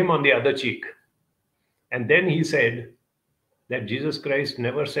slapped him on the other cheek. And then he said that Jesus Christ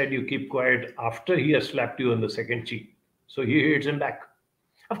never said you keep quiet after he has slapped you on the second cheek. So he hits him back.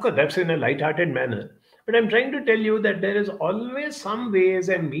 Of course, that's in a light-hearted manner. But I'm trying to tell you that there is always some ways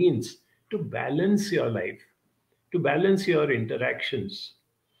and means to balance your life, to balance your interactions.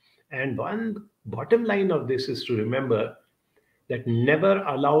 And one bottom line of this is to remember that never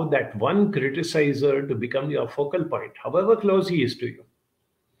allow that one criticizer to become your focal point, however close he is to you.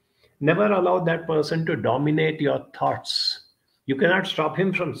 Never allow that person to dominate your thoughts. You cannot stop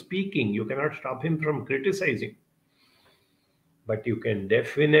him from speaking. You cannot stop him from criticizing. But you can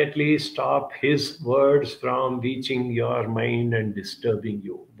definitely stop his words from reaching your mind and disturbing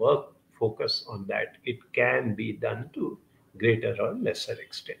you. Focus on that. It can be done to greater or lesser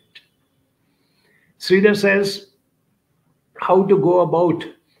extent. Sridhar says, how to go about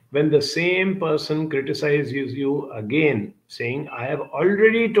when the same person criticizes you again, saying, I have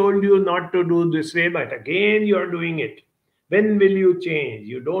already told you not to do this way, but again you are doing it. When will you change?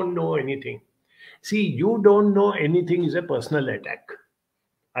 You don't know anything. See, you don't know anything is a personal attack.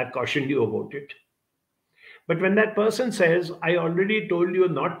 I've cautioned you about it. But when that person says, I already told you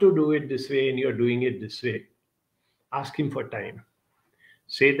not to do it this way and you're doing it this way, ask him for time.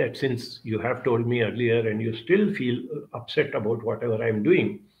 Say that since you have told me earlier and you still feel upset about whatever I'm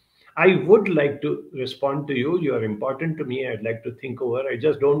doing, I would like to respond to you. You are important to me. I'd like to think over. I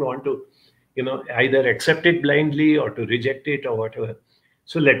just don't want to, either accept it blindly or to reject it or whatever.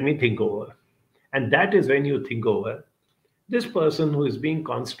 So let me think over. And that is when you think over. This person who is being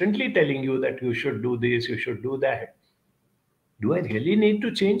constantly telling you that you should do this, you should do that. Do I really need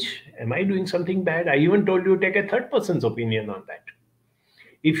to change? Am I doing something bad? I even told you to take a third person's opinion on that.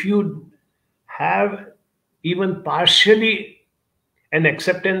 If you have even partially an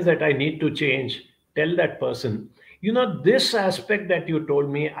acceptance that I need to change, tell that person, this aspect that you told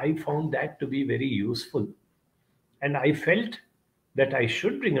me, I found that to be very useful. And I felt that I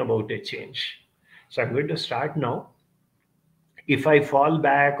should bring about a change. So I'm going to start now. If I fall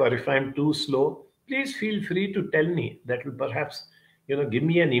back or if I'm too slow, please feel free to tell me. That will perhaps, give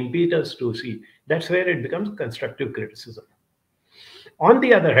me an impetus to see. That's where it becomes constructive criticism. On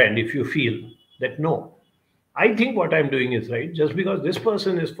the other hand, if you feel that, no, I think what I'm doing is right, just because this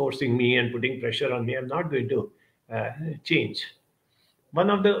person is forcing me and putting pressure on me, I'm not going to change. One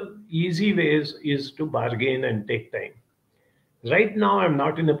of the easy ways is to bargain and take time. Right now, I'm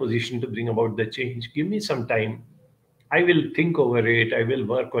not in a position to bring about the change. Give me some time. I will think over it. I will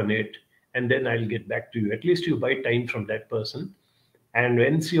work on it. And then I'll get back to you. At least you buy time from that person. And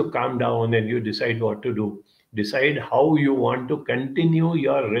once you calm down and you decide what to do, decide how you want to continue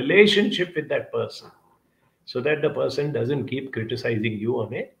your relationship with that person so that the person doesn't keep criticizing you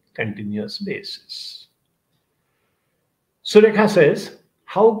on a continuous basis. Surekha says,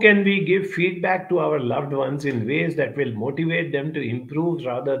 how can we give feedback to our loved ones in ways that will motivate them to improve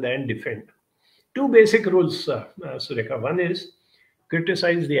rather than defend? Two basic rules, Surekha. One is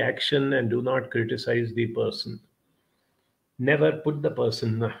criticize the action and do not criticize the person. Never put the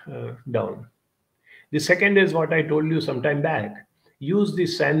person down. The second is what I told you some time back. Use the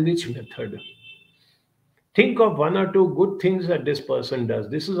sandwich method. Think of one or two good things that this person does.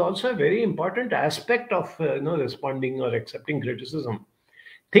 This is also a very important aspect of responding or accepting criticism.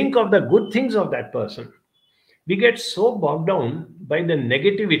 Think of the good things of that person. We get so bogged down by the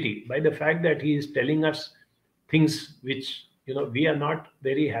negativity, by the fact that he is telling us things which we are not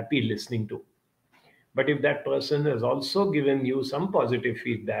very happy listening to. But if that person has also given you some positive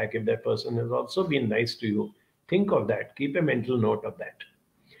feedback, if that person has also been nice to you, think of that. Keep a mental note of that.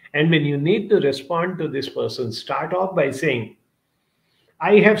 And when you need to respond to this person, start off by saying,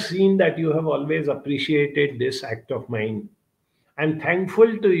 I have seen that you have always appreciated this act of mine. I'm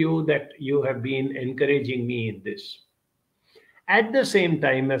thankful to you that you have been encouraging me in this. At the same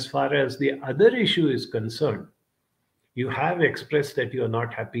time, as far as the other issue is concerned, you have expressed that you are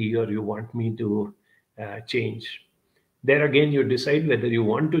not happy or you want me to change. There again, you decide whether you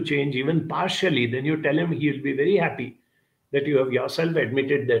want to change even partially. Then you tell him, he will be very happy that you have yourself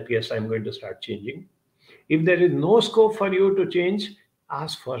admitted that, yes, I'm going to start changing. If there is no scope for you to change,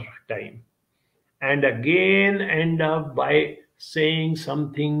 ask for time. And again, end up by saying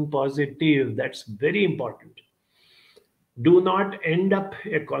something positive. That's very important. Do not end up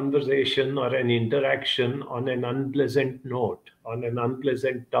a conversation or an interaction on an unpleasant note, on an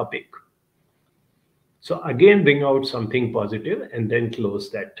unpleasant topic. So again, bring out something positive and then close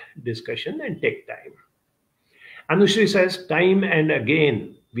that discussion and take time. Anushri says, time and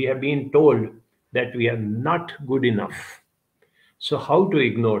again, we have been told that we are not good enough. So how to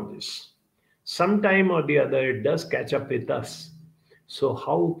ignore this? Sometime or the other, it does catch up with us. So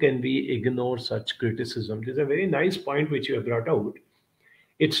how can we ignore such criticism? This is a very nice point which you have brought out.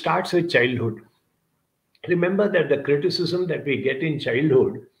 It starts with childhood. Remember that the criticism that we get in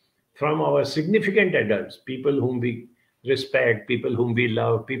childhood from our significant adults, people whom we respect, people whom we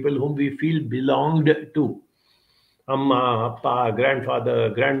love, people whom we feel belonged to, Amma, Appa, grandfather,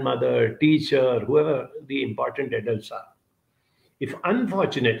 grandmother, teacher, whoever the important adults are. If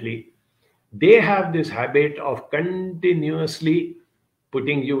unfortunately they have this habit of continuously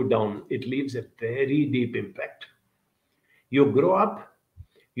putting you down, it leaves a very deep impact. You grow up,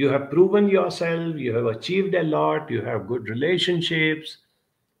 you have proven yourself, you have achieved a lot, you have good relationships,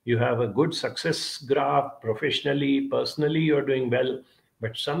 you have a good success graph professionally, personally, you're doing well,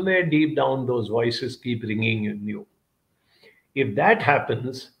 but somewhere deep down, those voices keep ringing in you. If that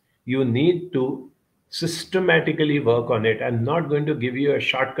happens, you need to systematically work on it. I'm not going to give you a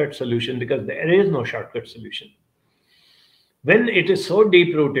shortcut solution because there is no shortcut solution. When it is so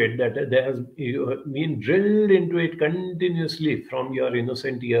deep rooted that you have been drilled into it continuously from your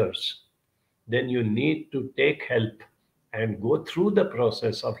innocent years, then you need to take help and go through the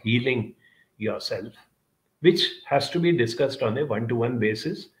process of healing yourself, which has to be discussed on a one-to-one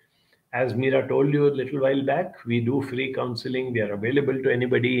basis. As Meera told you a little while back, we do free counseling. We are available to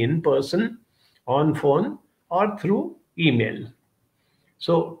anybody in person, on phone, or through email.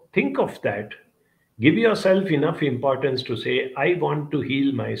 So think of that. Give yourself enough importance to say, I want to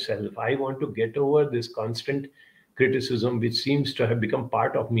heal myself. I want to get over this constant criticism, which seems to have become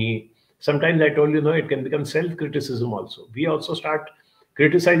part of me. Sometimes I told you, no, it can become self-criticism also. We also start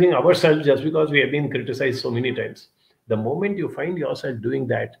criticizing ourselves just because we have been criticized so many times. The moment you find yourself doing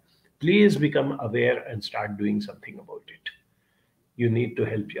that, please become aware and start doing something about it. You need to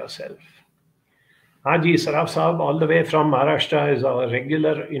help yourself. Haji Saraf Saab, all the way from Maharashtra, is our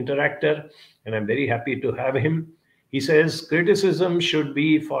regular interactor, and I'm very happy to have him. He says, criticism should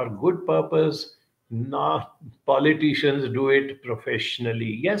be for good purpose, not politicians do it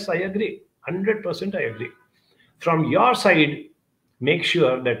professionally. Yes, I agree. 100% I agree. From your side, make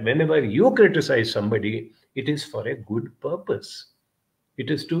sure that whenever you criticize somebody, it is for a good purpose.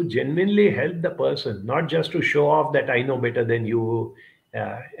 It is to genuinely help the person, not just to show off that I know better than you,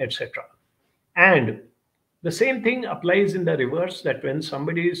 etc. And the same thing applies in the reverse, that when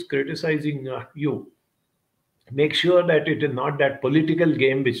somebody is criticizing you, make sure that it is not that political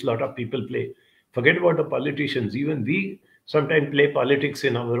game which a lot of people play. Forget about the politicians. Even we sometimes play politics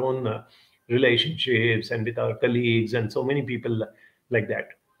in our own relationships and with our colleagues and so many people like that.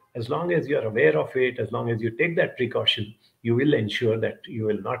 As long as you're aware of it, as long as you take that precaution, you will ensure that you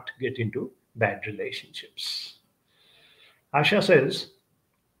will not get into bad relationships. Asha says,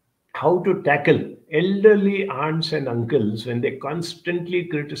 how to tackle elderly aunts and uncles when they constantly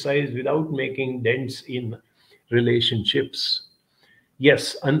criticize without making dents in relationships.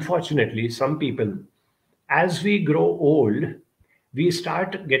 Yes, unfortunately, some people, as we grow old, we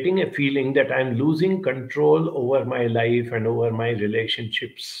start getting a feeling that I'm losing control over my life and over my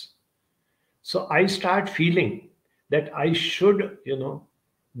relationships. So I start feeling that I should,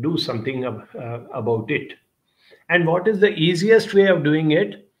 do something about it. And what is the easiest way of doing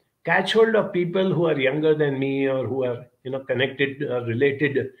it? Catch hold of people who are younger than me or who are, connected,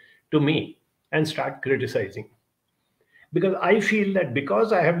 related to me, and start criticizing. Because I feel that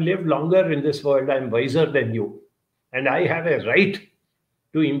because I have lived longer in this world, I'm wiser than you. And I have a right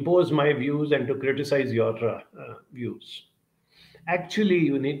to impose my views and to criticize your views. Actually,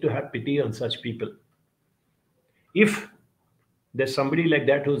 you need to have pity on such people. If there's somebody like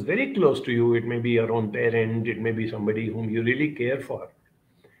that who's very close to you, it may be your own parent, it may be somebody whom you really care for,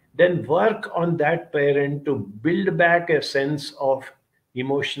 then work on that parent to build back a sense of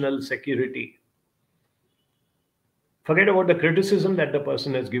emotional security. Forget about the criticism that the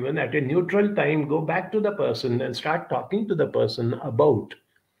person has given. At a neutral time, go back to the person and start talking to the person about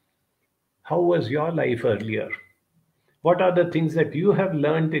how was your life earlier? What are the things that you have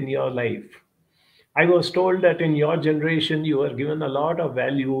learned in your life? I was told that in your generation you were given a lot of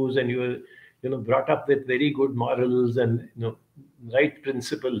values and you were, brought up with very good morals and right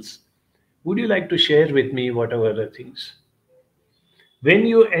principles. Would you like to share with me whatever the things? When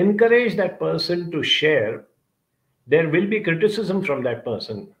you encourage that person to share, there will be criticism from that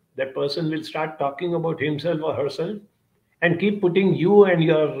person. That person will start talking about himself or herself and keep putting you and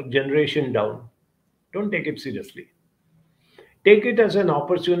your generation down. Don't take it seriously. Take it as an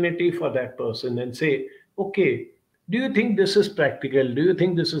opportunity for that person and say, okay, do you think this is practical? Do you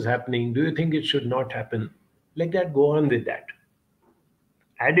think this is happening? Do you think it should not happen? Like that, go on with that.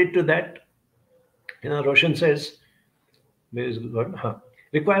 Add it to that. Roshan says,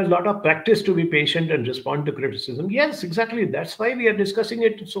 requires a lot of practice to be patient and respond to criticism. Yes, exactly. That's why we are discussing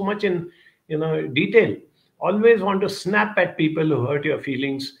it so much in detail. Always want to snap at people who hurt your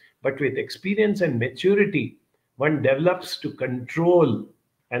feelings, but with experience and maturity, one develops to control.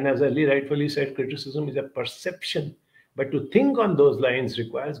 And as Ali rightfully said, criticism is a perception. But to think on those lines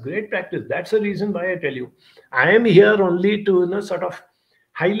requires great practice. That's the reason why I tell you, I am here only to sort of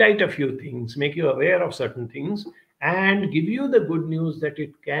highlight a few things, make you aware of certain things, and give you the good news that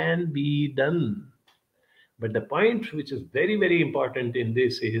it can be done. But the point which is very, very important in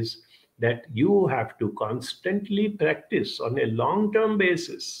this is that you have to constantly practice on a long-term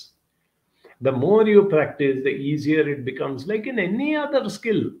basis. The more you practice, the easier it becomes, like in any other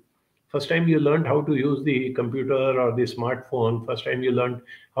skill. First time you learned how to use the computer or the smartphone, first time you learned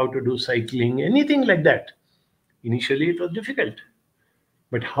how to do cycling, anything like that. Initially, it was difficult.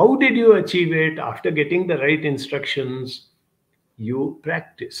 But how did you achieve it? After getting the right instructions, you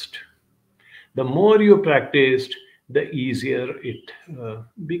practiced. The more you practiced, the easier it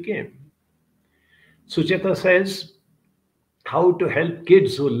became. Sucheta says, how to help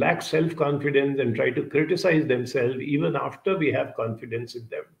kids who lack self-confidence and try to criticize themselves even after we have confidence in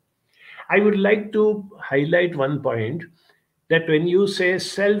them. I would like to highlight one point, that when you say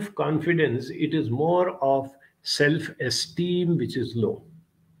self-confidence, it is more of self-esteem which is low.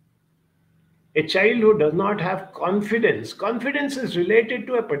 A child who does not have confidence, confidence is related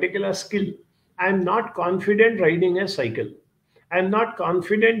to a particular skill. I am not confident riding a cycle. I am not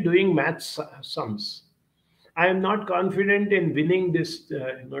confident doing math sums. I am not confident in winning this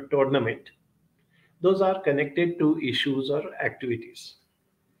tournament. Those are connected to issues or activities.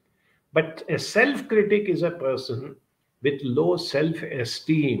 But a self-critic is a person with low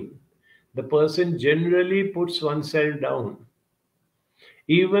self-esteem. The person generally puts oneself down.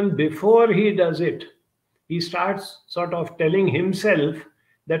 Even before he does it, he starts sort of telling himself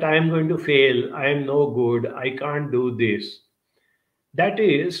that I am going to fail, I am no good, I can't do this. That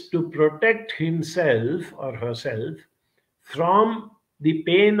is to protect himself or herself from the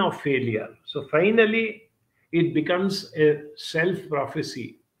pain of failure. So finally, it becomes a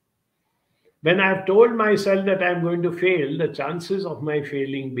self-prophecy. When I've told myself that I'm going to fail, the chances of my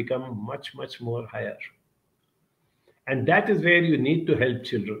failing become much, much more higher. And that is where you need to help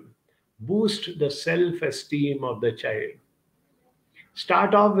children. Boost the self-esteem of the child.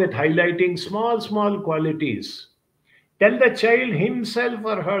 Start off with highlighting small qualities. Tell the child himself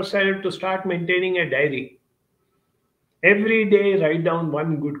or herself to start maintaining a diary. Every day, write down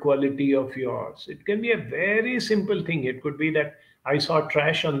one good quality of yours. It can be a very simple thing. It could be that I saw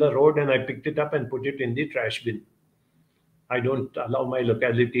trash on the road and I picked it up and put it in the trash bin. I don't allow my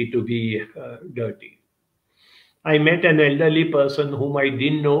locality to be dirty. I met an elderly person whom I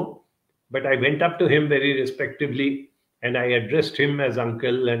didn't know, but I went up to him very respectively and I addressed him as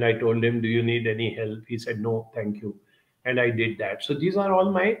uncle and I told him, do you need any help? He said, no, thank you. And I did that. So these are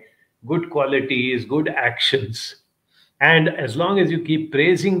all my good qualities, good actions. And as long as you keep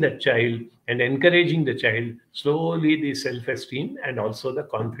praising that child and encouraging the child, slowly the self-esteem and also the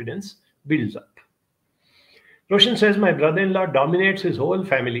confidence builds up. Roshan says, my brother-in-law dominates his whole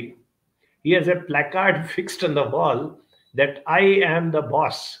family. He has a placard fixed on the wall that I am the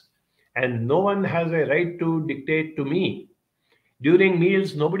boss and no one has a right to dictate to me. During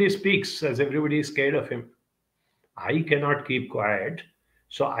meals, nobody speaks as everybody is scared of him. I cannot keep quiet.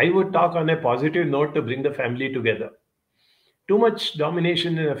 So I would talk on a positive note to bring the family together. Too much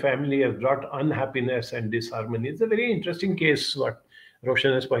domination in a family has brought unhappiness and disharmony. It's a very interesting case, what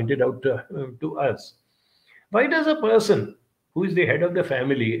Roshan has pointed out to us. Why does a person who is the head of the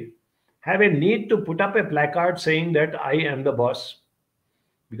family have a need to put up a placard saying that I am the boss?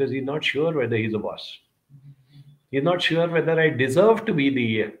 Because he's not sure whether he's a boss. He's not sure whether I deserve to be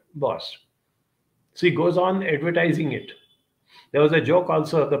the boss. So he goes on advertising it. There was a joke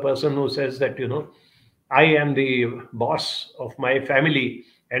also of the person who says that, I am the boss of my family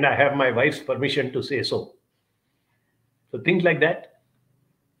and I have my wife's permission to say so. So things like that,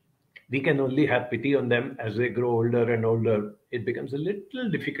 we can only have pity on them as they grow older and older. It becomes a little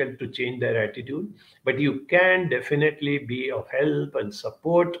difficult to change their attitude, but you can definitely be of help and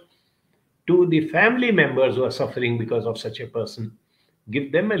support to the family members who are suffering because of such a person.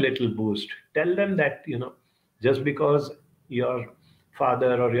 Give them a little boost. Tell them that, just because your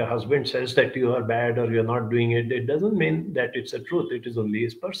father or your husband says that you are bad or you're not doing it, it doesn't mean that it's a truth. It is only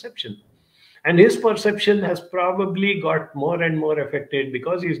his perception. And his perception has probably got more and more affected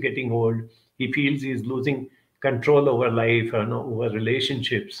because he's getting old. He feels he's losing control over life and over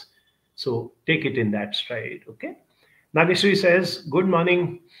relationships. So take it in that stride, okay? Nagesri says, good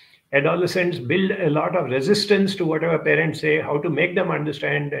morning. Adolescents build a lot of resistance to whatever parents say, how to make them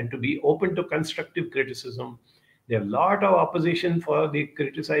understand and to be open to constructive criticism. There are a lot of opposition for the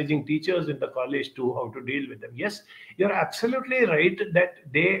criticizing teachers in the college too, how to deal with them. Yes, you're absolutely right that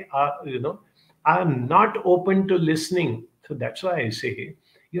they are not open to listening. So that's why I say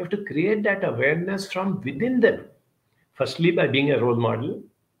you have to create that awareness from within them. Firstly, by being a role model.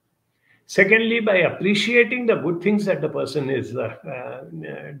 Secondly, by appreciating the good things that the person is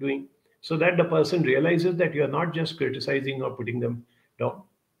doing, so that the person realizes that you're not just criticizing or putting them down.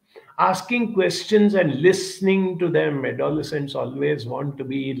 Asking questions and listening to them. Adolescents always want to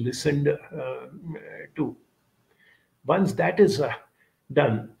be listened to. Once that is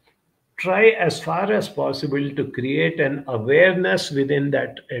done, try as far as possible to create an awareness within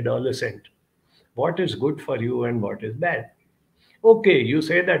that adolescent. What is good for you and what is bad? Okay, you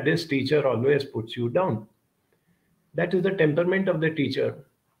say that this teacher always puts you down. That is the temperament of the teacher.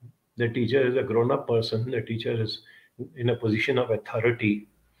 The teacher is a grown-up person. The teacher is in a position of authority.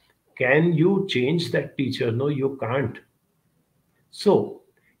 Can you change that teacher? No, you can't. So,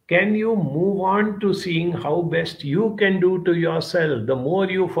 can you move on to seeing how best you can do to yourself? The more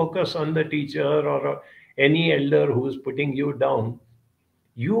you focus on the teacher or any elder who is putting you down,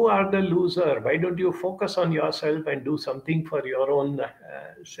 you are the loser. Why don't you focus on yourself and do something for your own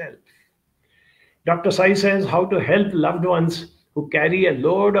self? Dr. Sai says how to help loved ones who carry a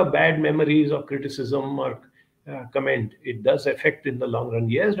load of bad memories or criticism or comment. It does affect in the long run.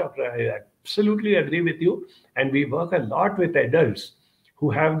 Yes, doctor, I absolutely agree with you. And we work a lot with adults who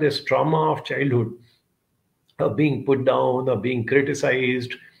have this trauma of childhood, of being put down, of being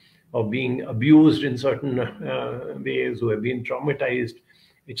criticized, of being abused in certain ways, who have been traumatized.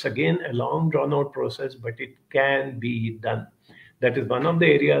 It's again a long drawn out process, but it can be done. That is one of the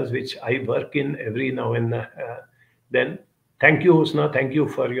areas which I work in every now and then. Thank you, Husna. Thank you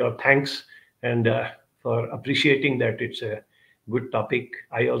for your thanks and for appreciating that it's a good topic.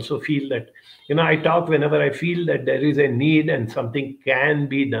 I also feel that, I talk whenever I feel that there is a need and something can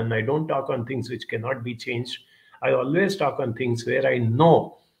be done. I don't talk on things which cannot be changed. I always talk on things where I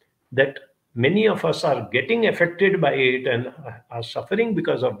know that many of us are getting affected by it and are suffering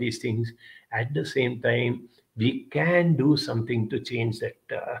because of these things. At the same time, we can do something to change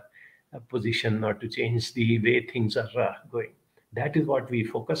that position or to change the way things are going. That is what we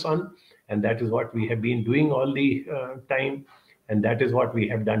focus on, and that is what we have been doing all the time, and that is what we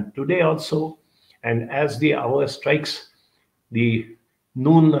have done today also. And as the hour strikes the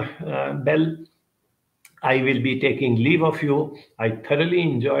noon bell, I will be taking leave of you. I thoroughly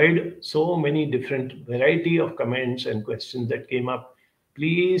enjoyed so many different variety of comments and questions that came up.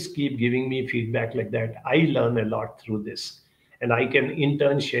 Please keep giving me feedback like that. I learn a lot through this, and I can in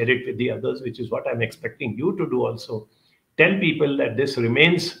turn share it with the others, which is what I'm expecting you to do also. Tell people that this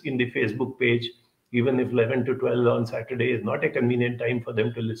remains in the Facebook page, even if 11 to 12 on Saturday is not a convenient time for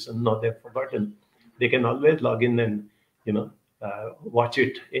them to listen, or they've forgotten. They can always log in and watch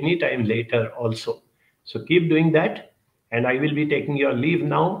it anytime later also. So keep doing that, and I will be taking your leave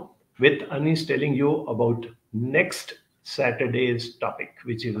now with Anis telling you about next Saturday's topic,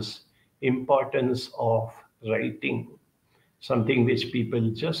 which is importance of writing, something which people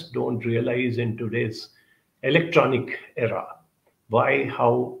just don't realize in today's electronic era. Why,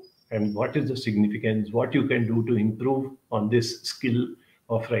 how, and what is the significance, what you can do to improve on this skill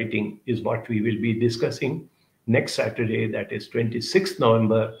of writing is what we will be discussing. next Saturday, that is 26th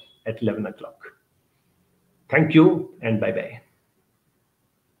November at 11 o'clock. Thank you and bye-bye.